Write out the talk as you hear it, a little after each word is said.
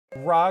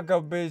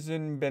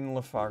Ragabizin Ben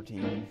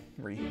Lafartine.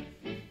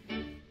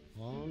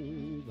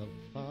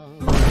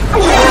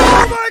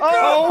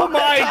 Oh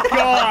my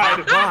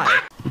god!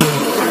 Why?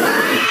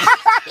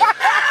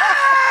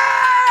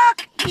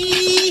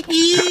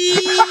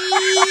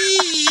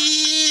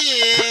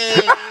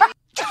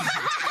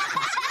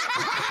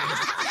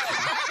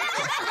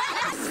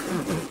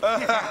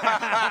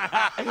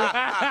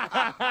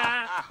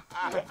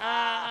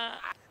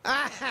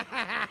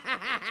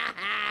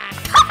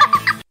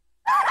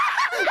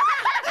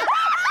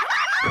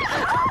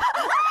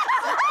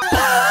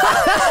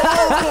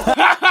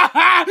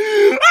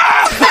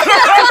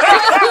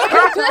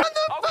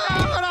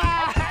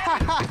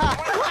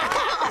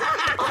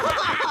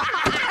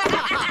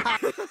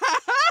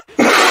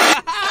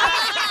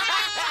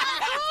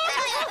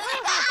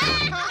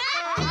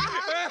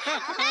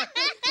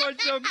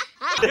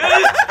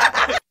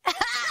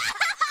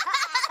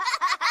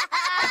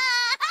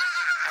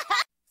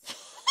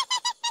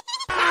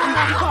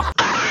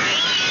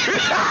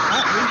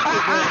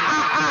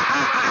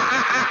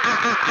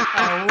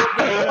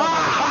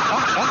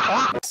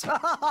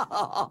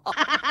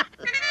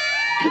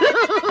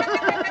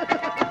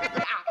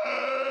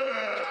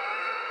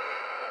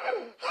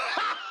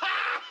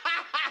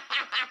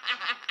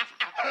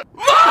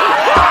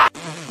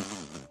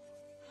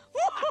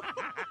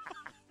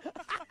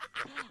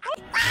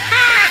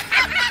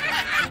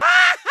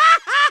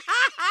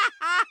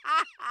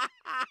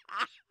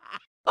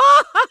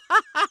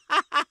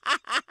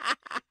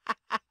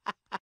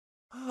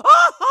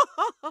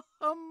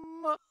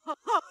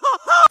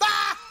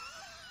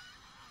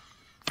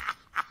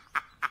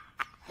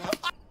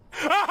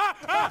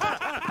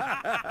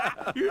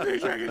 You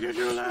think I can get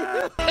you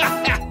laugh?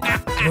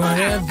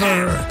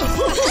 Whatever.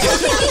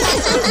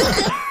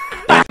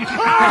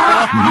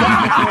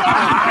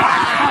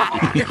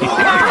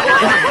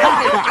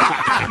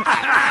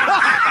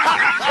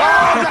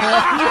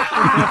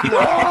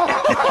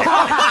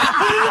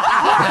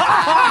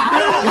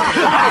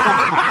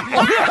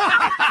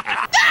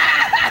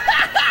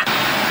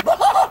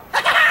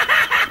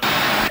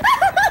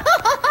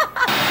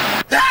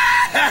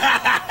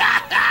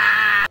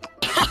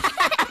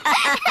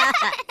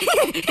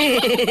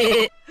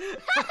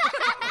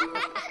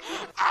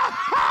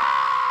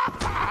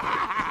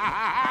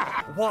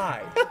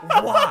 Why?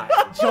 Why?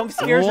 Jump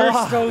scares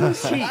are so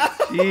cheap.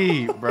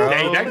 Cheap, bro.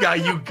 Hey, that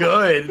got you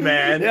good,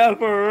 man. Yeah,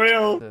 for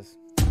real.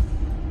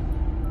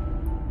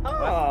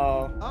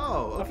 Oh.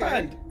 Oh, A okay.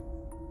 friend.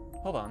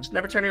 Hold on. Just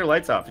never turn your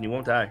lights off and you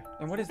won't die.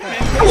 And what is that?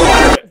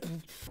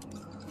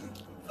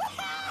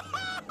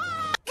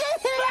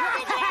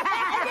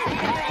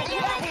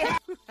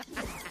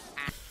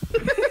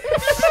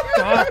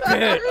 Stop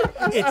it!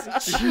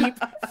 It's cheap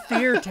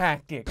fear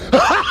tactic.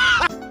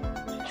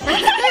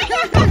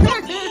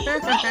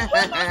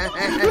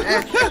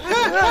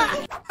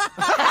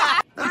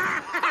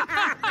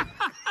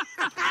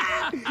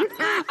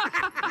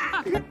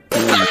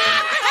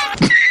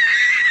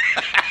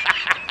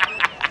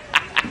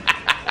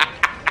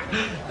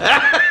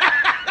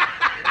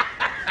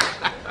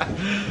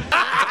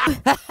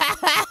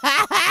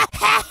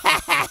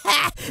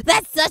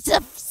 That's such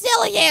a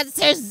silly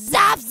answer,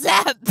 Zap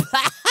Zap!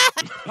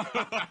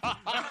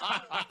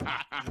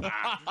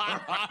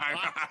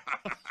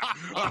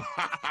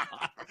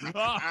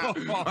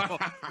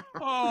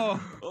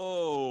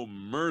 Oh,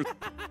 mirth.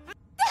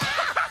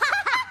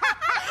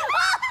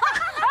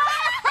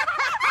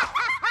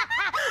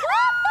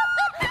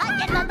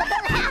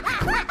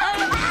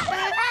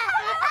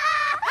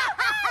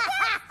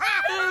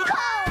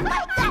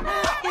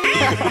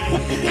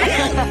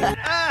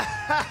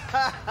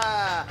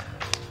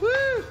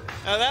 Woo!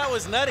 Now that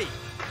was nutty.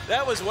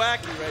 That was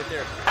wacky right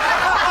there.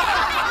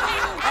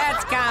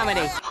 That's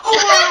comedy.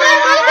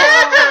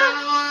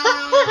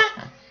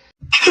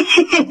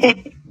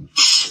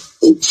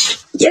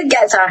 You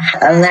guys are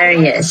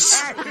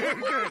hilarious.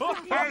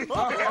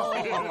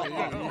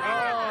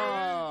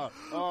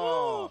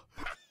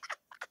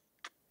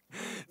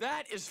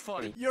 That is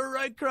funny. You're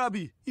right,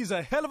 Krabby. He's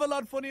a hell of a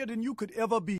lot funnier than you could ever be.